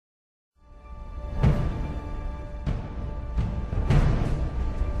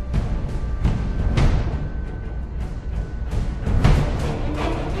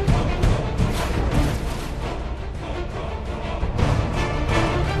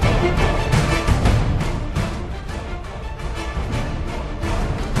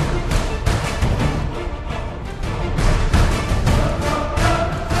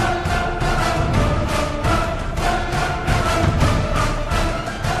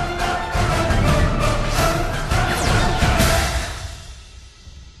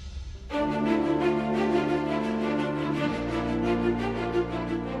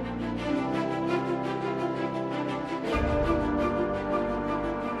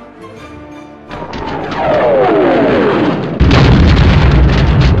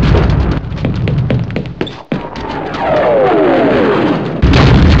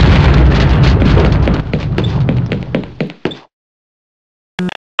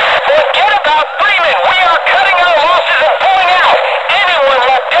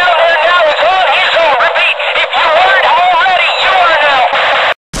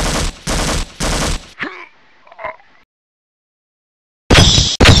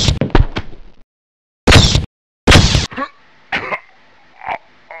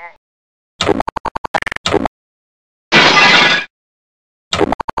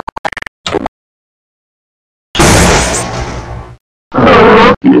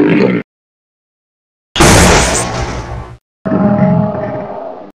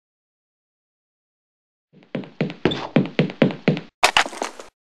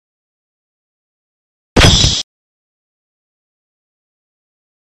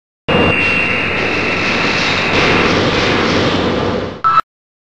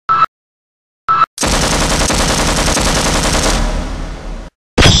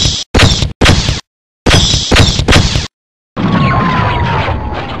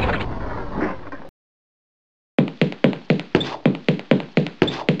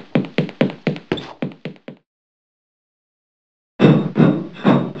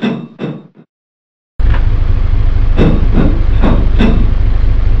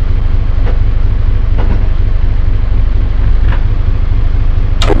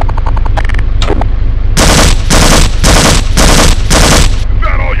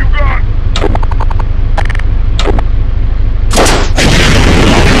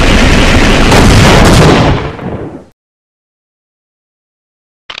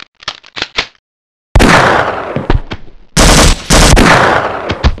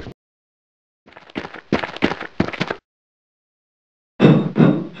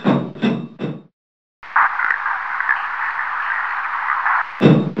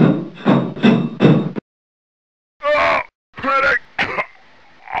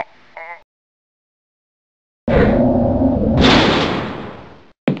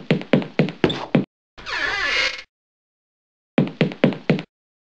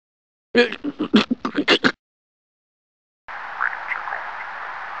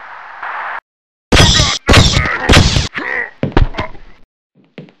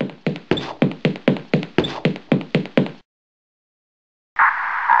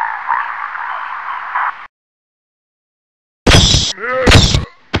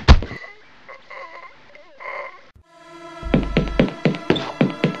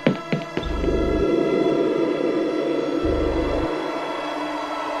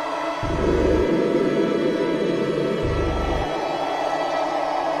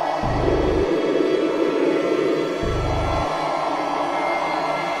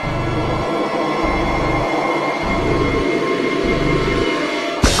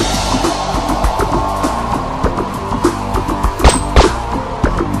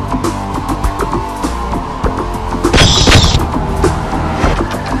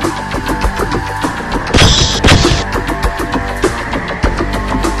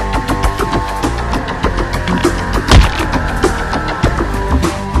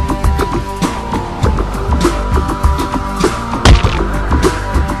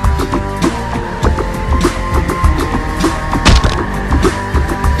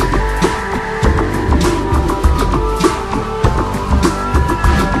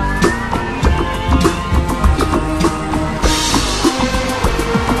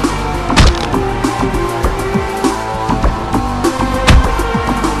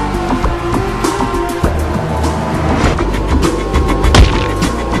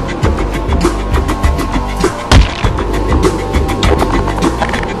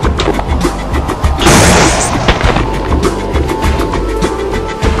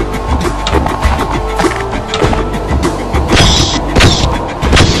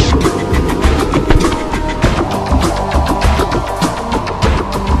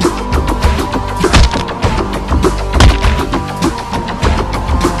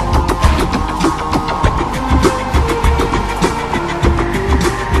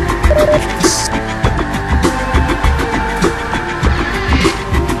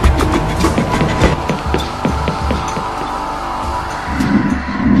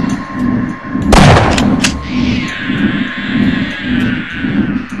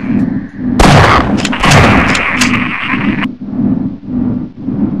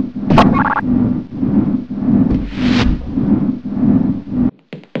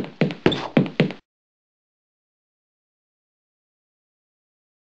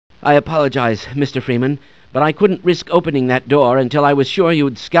I apologize, Mr. Freeman, but I couldn't risk opening that door until I was sure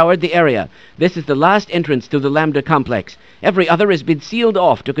you'd scoured the area. This is the last entrance to the Lambda complex. Every other has been sealed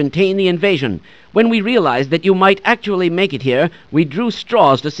off to contain the invasion. When we realized that you might actually make it here, we drew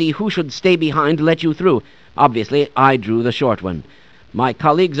straws to see who should stay behind to let you through. Obviously, I drew the short one. My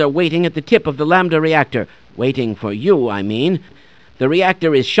colleagues are waiting at the tip of the Lambda reactor. Waiting for you, I mean. The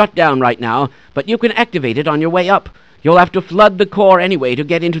reactor is shut down right now, but you can activate it on your way up. You'll have to flood the core anyway to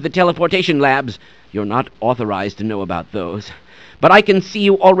get into the teleportation labs. You're not authorized to know about those. But I can see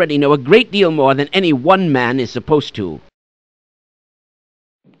you already know a great deal more than any one man is supposed to.